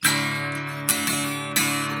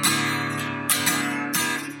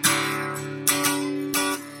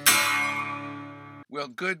Well,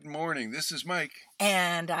 good morning. This is Mike,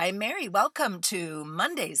 And I'm Mary. Welcome to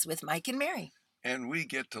Mondays with Mike and Mary. and we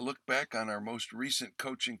get to look back on our most recent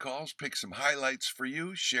coaching calls, pick some highlights for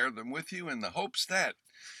you, share them with you in the hopes that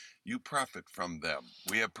you profit from them.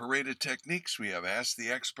 We have paraded techniques, we have asked the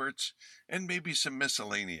experts, and maybe some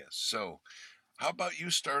miscellaneous. So, how about you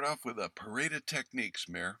start off with a paraded techniques,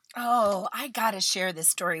 Mayor? Oh, I got to share this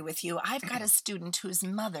story with you. I've got a student whose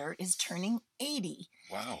mother is turning 80.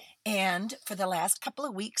 Wow. And for the last couple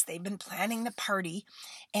of weeks, they've been planning the party.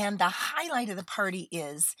 And the highlight of the party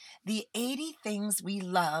is the 80 things we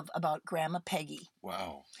love about Grandma Peggy.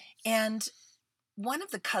 Wow. And one of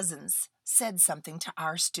the cousins said something to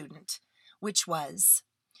our student, which was,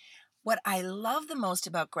 what I love the most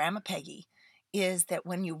about Grandma Peggy is that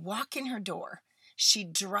when you walk in her door, she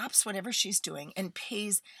drops whatever she's doing and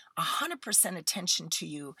pays 100% attention to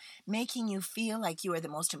you, making you feel like you are the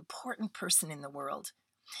most important person in the world.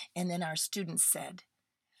 And then our students said,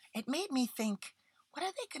 it made me think, what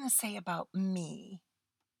are they going to say about me?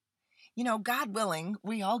 You know, God willing,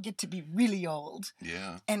 we all get to be really old.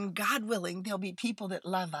 Yeah. And God willing, there'll be people that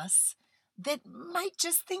love us that might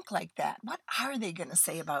just think like that. What are they going to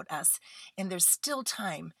say about us? And there's still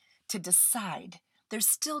time to decide. There's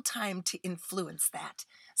still time to influence that.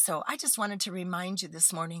 So I just wanted to remind you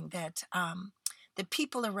this morning that the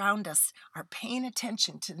people around us are paying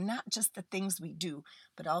attention to not just the things we do,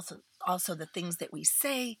 but also the things that we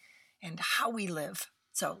say and how we live.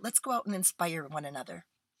 So let's go out and inspire one another.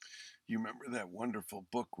 You remember that wonderful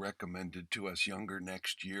book recommended to us Younger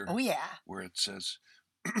Next Year, Oh, yeah. where it says,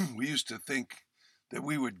 we used to think that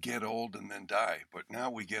we would get old and then die, but now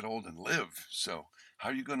we get old and live. So, how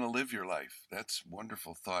are you going to live your life? That's a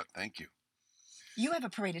wonderful thought. Thank you. You have a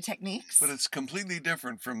parade of techniques. But it's completely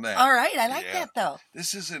different from that. All right, I like Yeah. that though.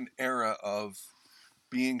 This is an era of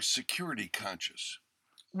being security conscious.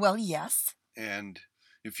 Well, yes. And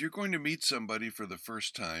if you're going to meet somebody for the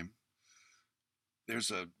first time, there's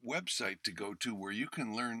a website to go to where you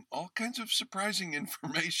can learn all kinds of surprising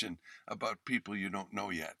information about people you don't know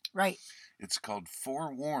yet. Right. It's called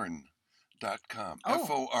forewarn.com. Oh.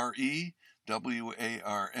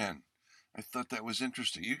 FOREWARN. I thought that was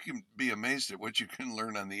interesting. You can be amazed at what you can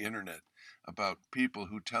learn on the internet about people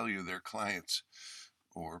who tell you they're clients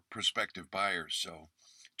or prospective buyers. So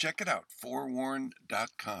check it out,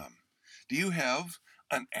 forewarn.com. Do you have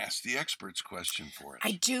an Ask the Experts question for us?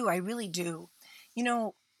 I do. I really do. You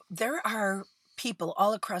know, there are people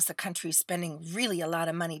all across the country spending really a lot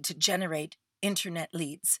of money to generate internet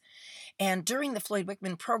leads. And during the Floyd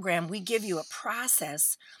Wickman program, we give you a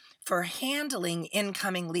process for handling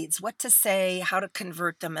incoming leads, what to say, how to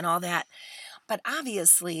convert them, and all that. But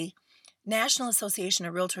obviously, National Association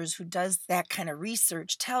of Realtors, who does that kind of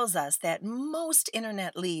research, tells us that most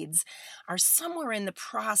internet leads are somewhere in the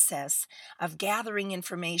process of gathering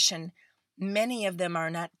information. Many of them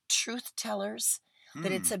are not truth tellers,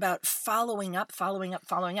 that it's about following up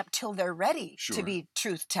till they're ready to Sure. be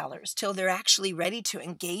truth tellers, till they're actually ready to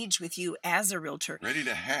engage with you as a realtor. Ready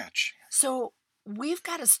to hatch. So we've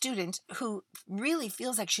got a student who really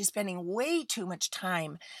feels like she's spending way too much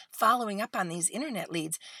time following up on these internet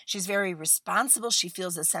leads. She's very responsible. She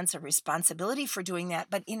feels a sense of responsibility for doing that.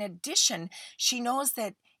 But in addition, she knows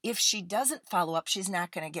that if she doesn't follow up, she's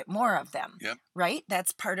not going to get more of them. Yep. Right?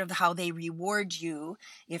 That's part of how they reward you.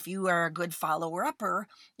 If you are a good follower-upper,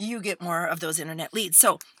 you get more of those internet leads.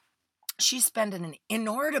 So she's spending an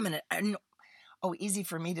inordinate, easy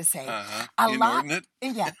for me to say. Inordinate?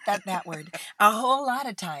 Yeah, that word. A whole lot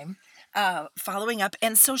of time following up.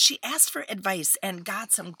 And so she asked for advice and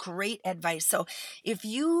got some great advice. So if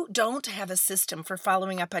you don't have a system for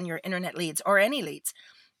following up on your internet leads or any leads,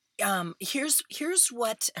 here's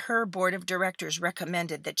what her board of directors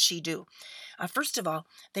recommended that she do. First of all,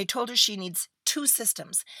 they told her she needs two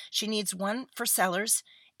systems. She needs one for sellers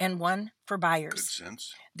and one for Good buyers.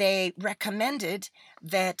 sense. They recommended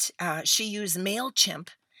that she use MailChimp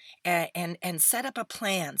and set up a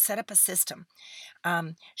plan, set up a system.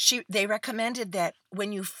 They recommended that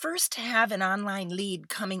when you first have an online lead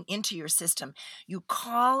coming into your system, you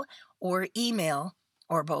call or email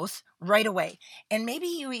or both right away. And maybe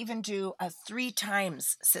you even do a 3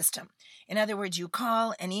 times system. In other words, you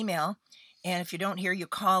call and email, and if you don't hear, you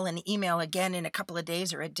call and email again in a couple of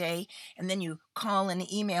days or a day, and then you call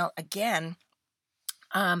and email again.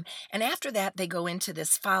 And after that, they go into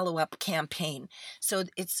this follow-up campaign. So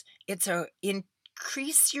it's a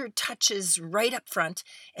increase your touches right up front,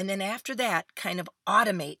 and then after that, kind of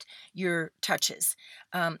automate your touches.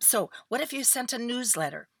 So what if you sent a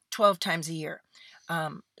newsletter 12 times a year?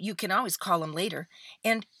 You can always call them later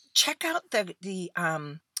and check out the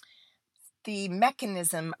the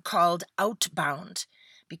mechanism called Outbound,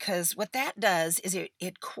 because what that does is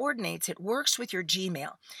it coordinates, it works with your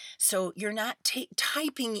Gmail. So you're not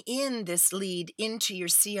typing in this lead into your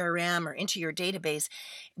CRM or into your database.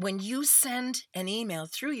 When you send an email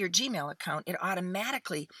through your Gmail account, it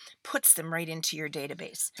automatically puts them right into your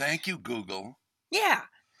database. Thank you, Google. Yeah.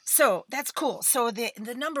 So that's cool. So the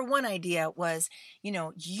number one idea was,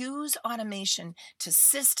 use automation to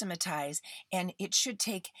systematize, and it should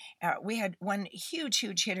take. We had one huge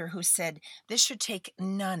hitter who said this should take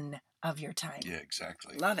none of your time. Yeah,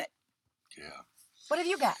 exactly. Love it. Yeah. What have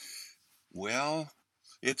you got? Well,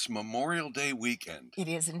 it's Memorial Day weekend. It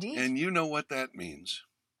is indeed. And you know what that means.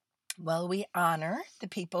 Well, we honor the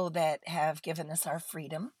people that have given us our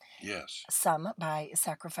freedom. Yes. Some by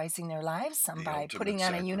sacrificing their lives, some The by ultimate putting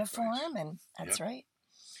on a sacrifice. uniform, and that's Yep. right.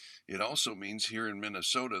 It also means here in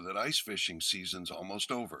Minnesota that ice fishing season's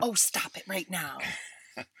almost over. Oh, stop it right now.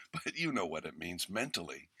 But you know what it means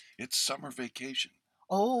mentally. It's summer vacation.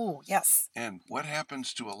 Oh, yes. And what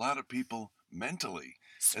happens to a lot of people mentally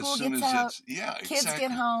School as soon gets as out, it's yeah, kids exactly.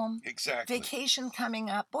 get home, Exactly. vacation coming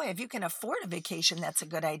up. Boy, if you can afford a vacation, that's a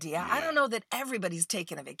good idea. I Yeah. don't know that everybody's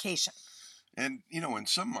taking a vacation. And in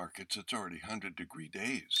some markets it's already 100-degree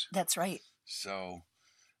days. That's right. So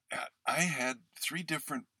I had 3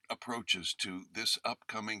 different approaches to this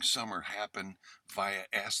upcoming summer happen via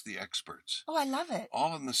Ask the Experts. Oh, I love it.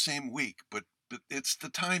 All in the same week, but it's the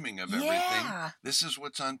timing of everything. Yeah. This is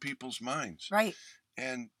what's on people's minds. Right.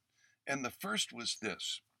 And the first was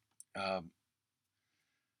this.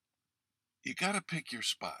 You got to pick your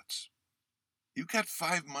spots. You got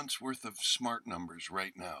 5 months worth of smart numbers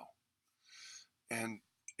right now. And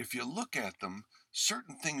if you look at them,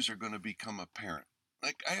 certain things are going to become apparent.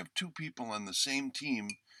 Like I have 2 people on the same team,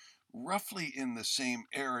 roughly in the same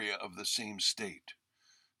area of the same state.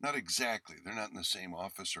 Not exactly. They're not in the same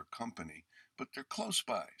office or company, but they're close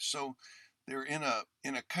by. So they're in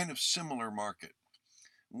a kind of similar market.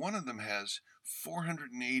 One of them has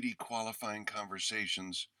 480 qualifying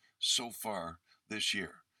conversations so far this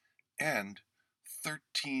year and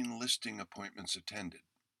 13 listing appointments attended.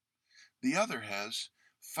 The other has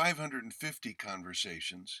 550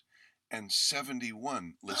 conversations and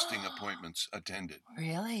 71 listing appointments attended.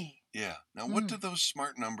 Really? Yeah. Now, what do those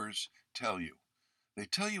smart numbers tell you? They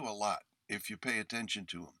tell you a lot if you pay attention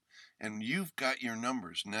to them. And you've got your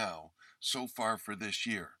numbers now so far for this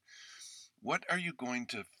year. What are you going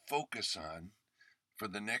to focus on for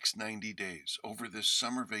the next 90 days over this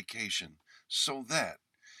summer vacation so that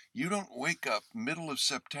you don't wake up middle of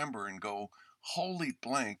September and go, holy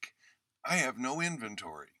blank, I have no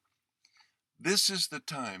inventory. This is the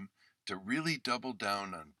time to really double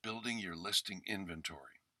down on building your listing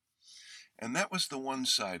inventory. And that was the one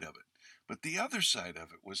side of it. But the other side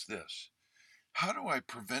of it was this. How do I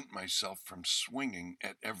prevent myself from swinging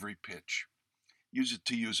at every pitch?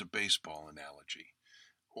 To use a baseball analogy.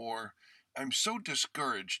 Or I'm so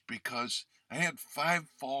discouraged because I had 5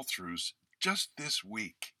 fall throughs just this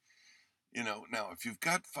week. Now if you've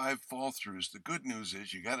got 5 fall throughs, the good news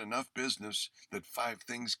is you got enough business that 5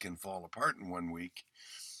 things can fall apart in 1 week.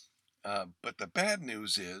 But the bad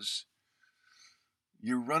news is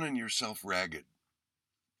you're running yourself ragged.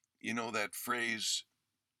 You know that phrase,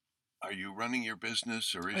 are you running your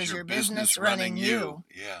business or is your business running you?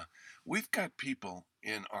 Yeah. We've got people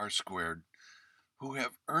in R Squared who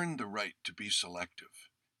have earned the right to be selective,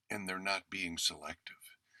 and they're not being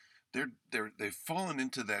selective. They've fallen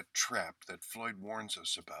into that trap that Floyd warns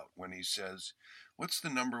us about when he says, what's the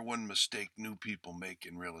number one mistake new people make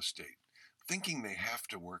in real estate? Thinking they have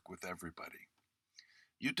to work with everybody.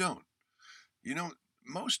 You don't.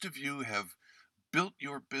 Most of you have built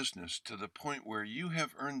your business to the point where you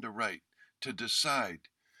have earned the right to decide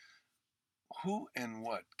who and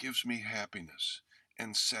what gives me happiness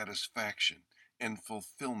and satisfaction and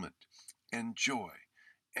fulfillment and joy.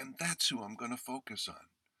 And that's who I'm going to focus on.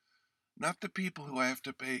 Not the people who I have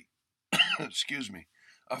to pay, excuse me,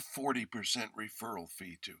 a 40% referral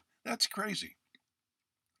fee to. That's crazy.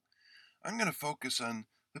 I'm going to focus on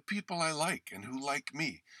the people I like and who like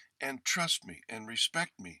me and trust me and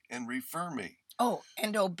respect me and refer me. Oh,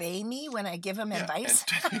 and obey me when I give them advice?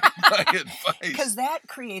 And take my advice. Because that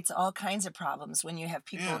creates all kinds of problems when you have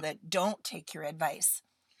people that don't take your advice.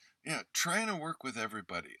 Yeah, trying to work with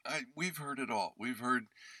everybody. We've heard it all. We've heard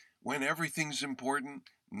when everything's important,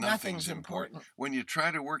 nothing's important. When you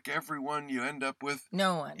try to work everyone, you end up with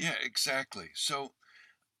no one. Yeah, exactly. So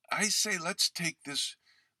I say let's take this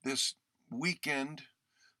weekend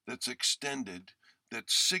that's extended, that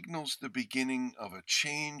signals the beginning of a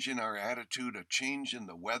change in our attitude, a change in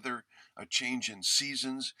the weather, a change in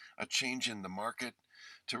seasons, a change in the market,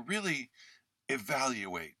 to really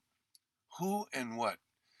evaluate who and what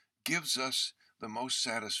gives us the most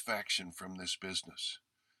satisfaction from this business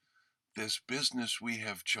we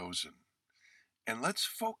have chosen. And let's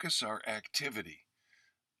focus our activity.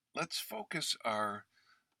 Let's focus our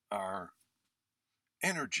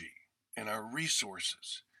energy and our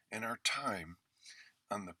resources and our time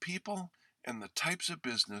on the people and the types of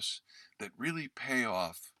business that really pay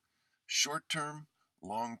off short term,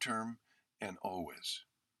 long term, and always.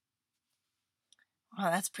 Wow,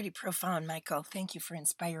 that's pretty profound, Michael. Thank you for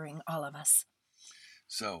inspiring all of us.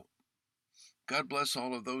 So, God bless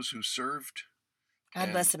all of those who served.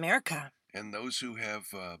 God bless America. And those who have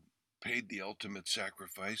paid the ultimate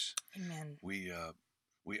sacrifice. Amen. We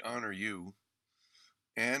honor you.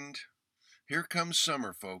 And here comes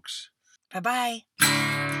summer, folks.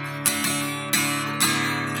 Bye-bye.